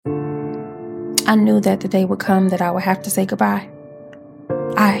I knew that the day would come that I would have to say goodbye.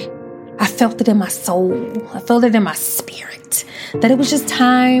 I felt it in my soul. I felt it in my spirit that it was just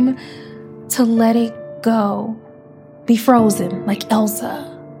time to let it go. Be frozen like Elsa.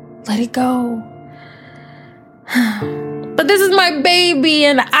 Let it go. But this is my baby,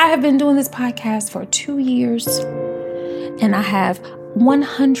 and I have been doing this podcast for 2 years. And I have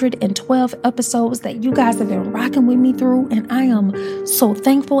 112 episodes that you guys have been rocking with me through. And I am so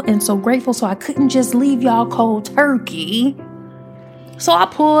thankful and so grateful. So I couldn't just leave y'all cold turkey. So I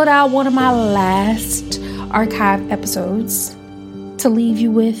pulled out one of my last archive episodes to leave you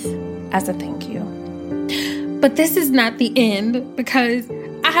with as a thank you. But this is not the end, because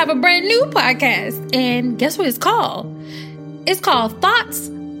I have a brand new podcast. And guess what it's called? It's called Thoughts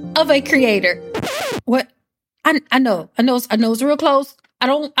of a Creator. What? I know it's real close. I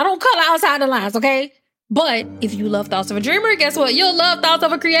don't color outside the lines, okay? But if you love Thoughts of a Dreamer, guess what? You'll love Thoughts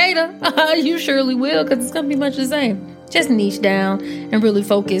of a Creator. You surely will, because it's going to be much the same. Just niche down and really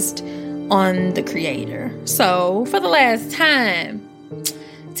focused on the creator. So, for the last time,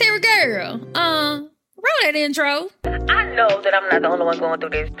 Terry girl, roll that intro. I know that I'm not the only one going through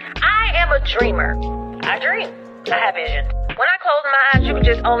this. I am a dreamer. I dream. I have vision. When I close my eyes, you can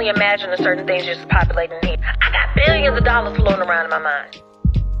just only imagine the certain things just populating here. I got billions of dollars floating around in my mind.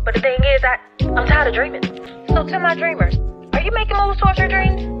 But the thing is, I'm tired of dreaming. So to my dreamers, are you making moves towards your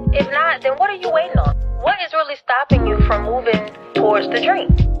dreams? If not, then what are you waiting on? What is really stopping you from moving towards the dream?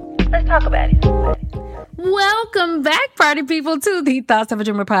 Let's talk about it. Welcome back, party people, to the Thoughts of a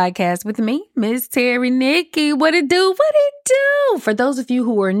Dreamer podcast with me, Miss Terry Nikki. What it do? What it do? For those of you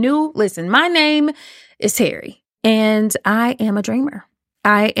who are new, listen, my name is Terry, and I am a dreamer.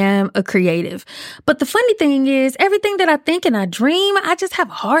 I am a creative. But the funny thing is, everything that I think and I dream, I just have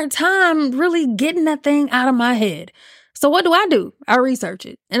a hard time really getting that thing out of my head. So what do? I research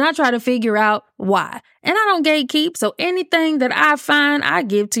it and I try to figure out why. And I don't gatekeep. So anything that I find, I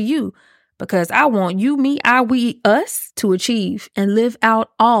give to you, because I want you, me, I, we, us to achieve and live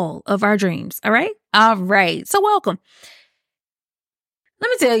out all of our dreams. All right. All right. So welcome. Let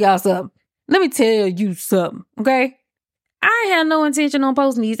me tell y'all something. Let me tell you something. Okay. I had no intention on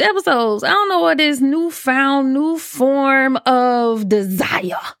posting these episodes. I don't know what this new form of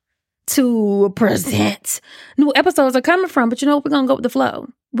desire to present new episodes are coming from. But you know what? We're going to go with the flow.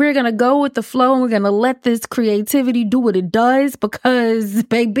 We're going to go with the flow, and we're going to let this creativity do what it does, because,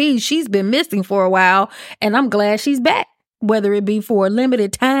 baby, she's been missing for a while, and I'm glad she's back, whether it be for a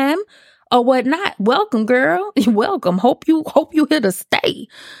limited time or whatnot. Welcome, girl. Welcome. Hope you here to stay.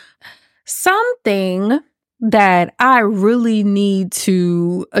 Something that I really need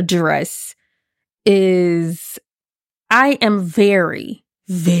to address is I am very,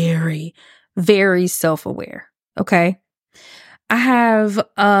 very, very self-aware. Okay. I have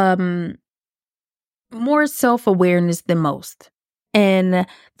more self-awareness than most. And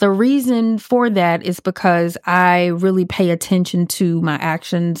the reason for that is because I really pay attention to my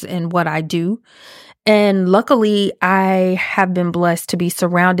actions and what I do. And luckily, I have been blessed to be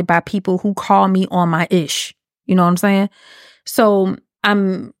surrounded by people who call me on my ish. You know what I'm saying? So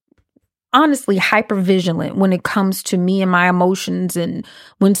I'm honestly hyper vigilant when it comes to me and my emotions, and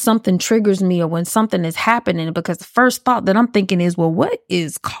when something triggers me or when something is happening, because the first thought that I'm thinking is, well, what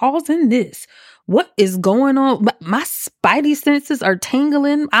is causing this? What is going on? My spidey senses are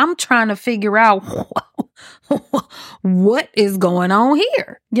tingling. I'm trying to figure out what is going on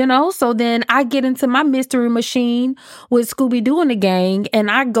here, you know? So then I get into my mystery machine with Scooby-Doo and the gang, and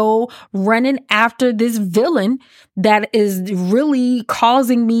I go running after this villain that is really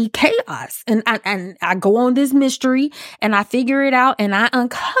causing me chaos. And I go on this mystery, and I figure it out, and I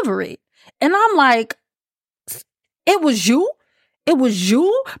uncover it. And I'm like, it was you? It was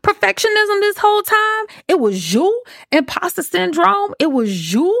you, perfectionism, this whole time? It was you, imposter syndrome? It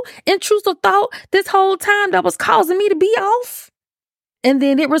was you, intrusive thought, this whole time that was causing me to be off? And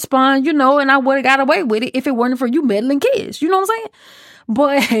then it respond, you know, and I would have got away with it if it weren't for you meddling kids. You know what I'm saying?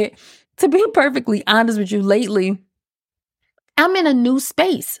 But to be perfectly honest with you, lately, I'm in a new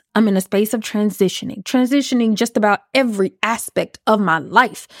space. I'm in a space of transitioning just about every aspect of my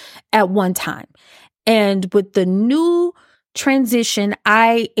life at one time. And with the new transition,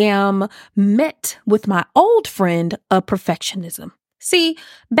 I am met with my old friend of perfectionism. See,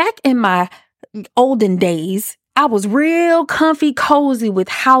 back in my olden days, I was real comfy, cozy with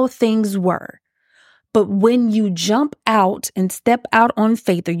how things were. But when you jump out and step out on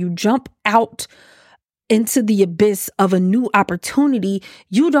faith, or you jump out into the abyss of a new opportunity,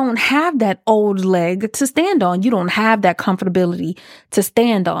 you don't have that old leg to stand on. You don't have that comfortability to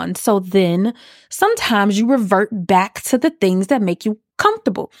stand on. So then sometimes you revert back to the things that make you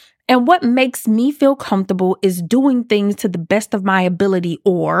comfortable. And what makes me feel comfortable is doing things to the best of my ability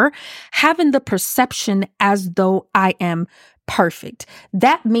or having the perception as though I am perfect.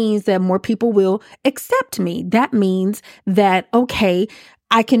 That means that more people will accept me. That means that, okay,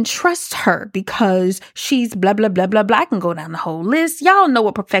 I can trust her because she's blah, blah, blah, blah, blah. I can go down the whole list. Y'all know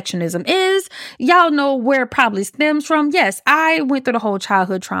what perfectionism is. Y'all know where it probably stems from. Yes, I went through the whole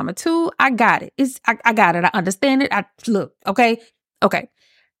childhood trauma too. I got it. I got it. I understand it. Look, okay.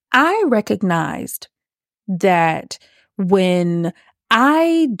 I recognized that when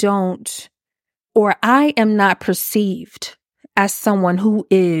I don't, or I am not perceived as someone who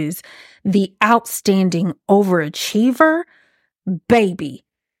is the outstanding overachiever, baby,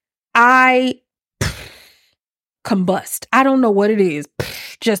 I combust. I don't know what it is.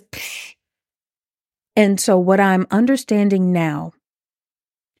 Just. And so what I'm understanding now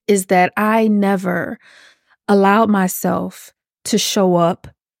is that I never allowed myself to show up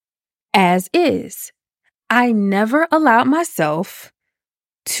as is. I never allowed myself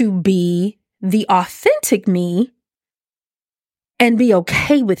to be the authentic me and be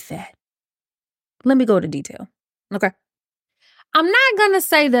okay with that. Let me go to detail. Okay. I'm not going to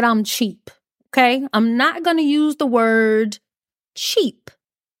say that I'm cheap. Okay. I'm not going to use the word cheap,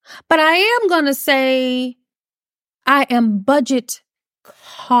 but I am going to say I am budget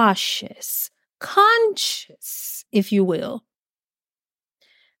conscious, if you will.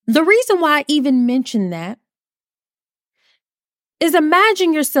 The reason why I even mention that is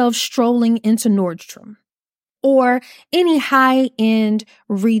imagine yourself strolling into Nordstrom or any high-end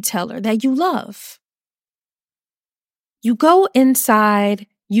retailer that you love. You go inside,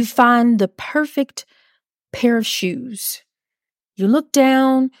 you find the perfect pair of shoes. You look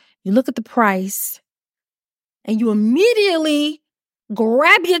down, you look at the price, and you immediately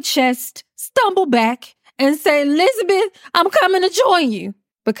grab your chest, stumble back, and say, Elizabeth, I'm coming to join you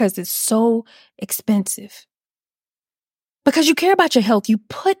because it's so expensive. Because you care about your health, you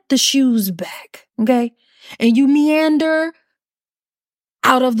put the shoes back, okay? And you meander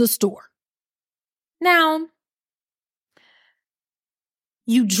out of the store. Now,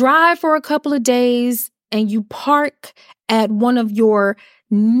 you drive for a couple of days and you park at one of your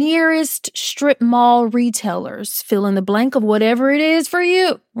nearest strip mall retailers, fill in the blank of whatever it is for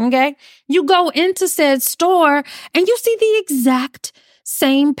you, okay? You go into said store and you see the exact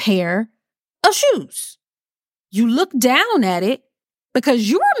same pair of shoes. You look down at it because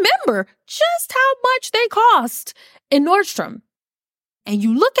you remember just how much they cost in Nordstrom. And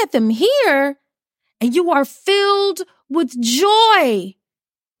you look at them here and you are filled with joy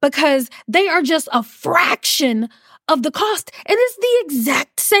because they are just a fraction of the cost. And it's the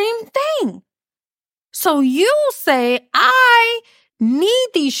exact same thing. So you say, I need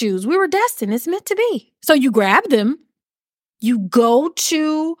these shoes. We were destined. It's meant to be. So you grab them. You go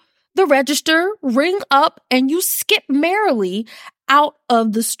to the register, ring up, and you skip merrily out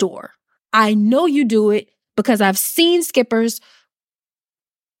of the store. I know you do it because I've seen skippers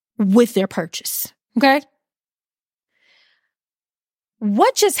with their purchase. Okay?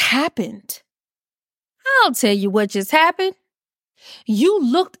 What just happened? I'll tell you what just happened. You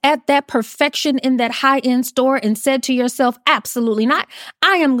looked at that perfection in that high-end store and said to yourself, absolutely not.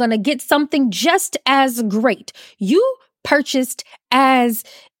 I am going to get something just as great. You purchased as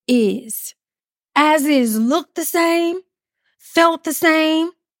is. As is looked the same, felt the same,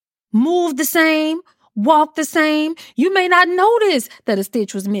 moved the same, walked the same. You may not notice that a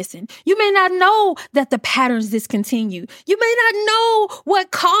stitch was missing. You may not know that the pattern's discontinued. You may not know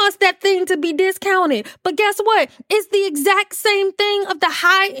what caused that thing to be discounted. But guess what? It's the exact same thing of the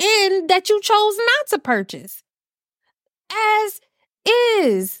high end that you chose not to purchase. As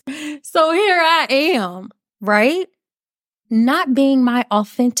is. So here I am, right? Not being my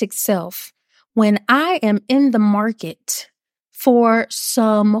authentic self when I am in the market for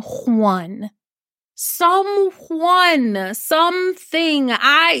something.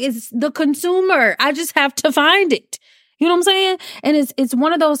 I is the consumer. I just have to find it. You know what I'm saying? And it's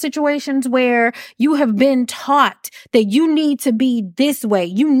one of those situations where you have been taught that you need to be this way.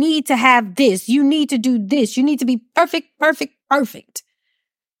 You need to have this. You need to do this. You need to be perfect.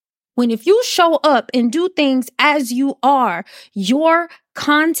 When if you show up and do things as you are, your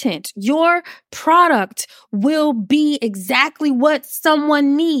content, your product will be exactly what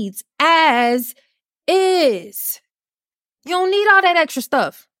someone needs as is. You don't need all that extra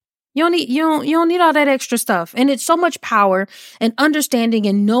stuff. You don't need all that extra stuff. And it's so much power and understanding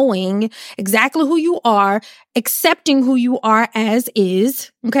and knowing exactly who you are, accepting who you are as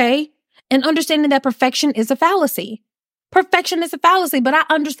is, okay? And understanding that perfection is a fallacy. Perfection is a fallacy, but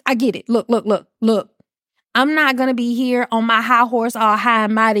I get it. Look. I'm not going to be here on my high horse, all high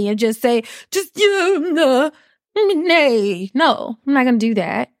and mighty, and just say, nay. No, I'm not going to do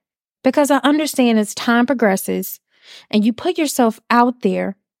that, because I understand as time progresses and you put yourself out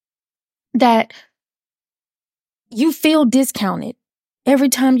there that you feel discounted every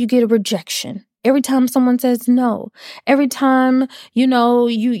time you get a rejection. Every time someone says no, every time,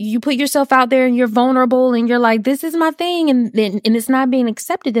 you put yourself out there and you're vulnerable and you're like, this is my thing, and it's not being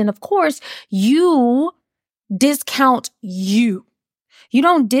accepted. And of course, you discount you. You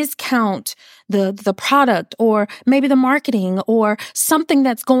don't discount the product or maybe the marketing or something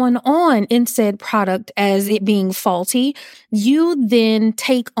that's going on in said product as it being faulty. You then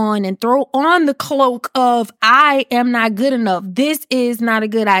take on and throw on the cloak of, I am not good enough. This is not a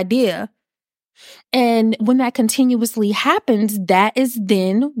good idea. And when that continuously happens, that is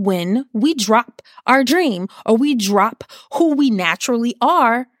then when we drop our dream, or we drop who we naturally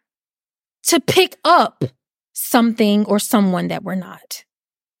are to pick up something or someone that we're not,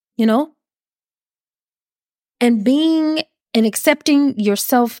 And being and accepting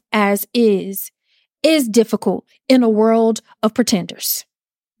yourself as is difficult in a world of pretenders.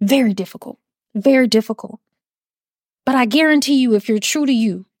 Very difficult. Very difficult. But I guarantee you, if you're true to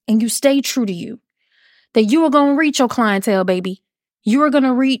you and you stay true to you, that you are going to reach your clientele, baby. You are going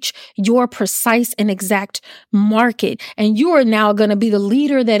to reach your precise and exact market. And you are now going to be the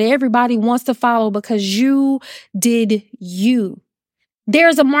leader that everybody wants to follow because you did you.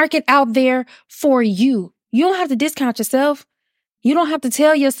 There's a market out there for you. You don't have to discount yourself. You don't have to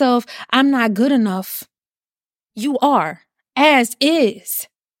tell yourself, I'm not good enough. You are, as is.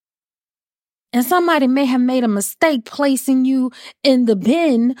 And somebody may have made a mistake placing you in the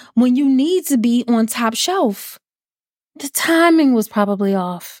bin when you need to be on top shelf. The timing was probably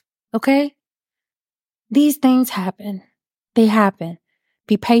off, okay? These things happen. They happen.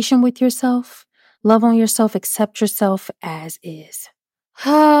 Be patient with yourself. Love on yourself. Accept yourself as is.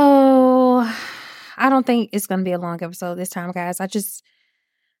 Oh, I don't think it's going to be a long episode this time, guys. I just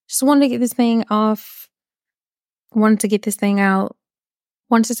wanted to get this thing off. Wanted to get this thing out.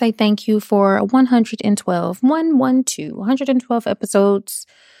 Wanted to say thank you for 112 episodes,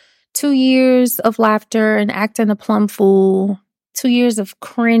 2 years of laughter and acting a plum fool, 2 years of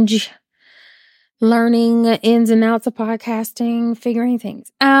cringe, learning ins and outs of podcasting, figuring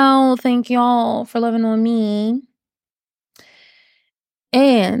things out. Thank y'all for loving on me.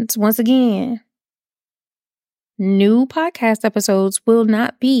 And once again, new podcast episodes will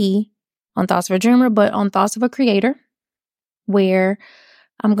not be on Thoughts of a Dreamer, but on Thoughts of a Creator, where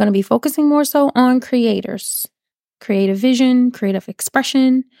I'm going to be focusing more so on creators, creative vision, creative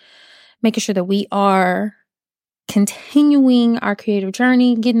expression, making sure that we are continuing our creative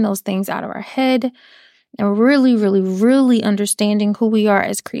journey, getting those things out of our head, and really, really, really understanding who we are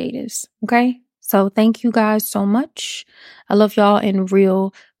as creatives. Okay? So thank you guys so much. I love y'all in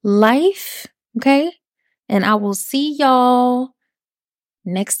real life. Okay? And I will see y'all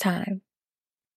next time.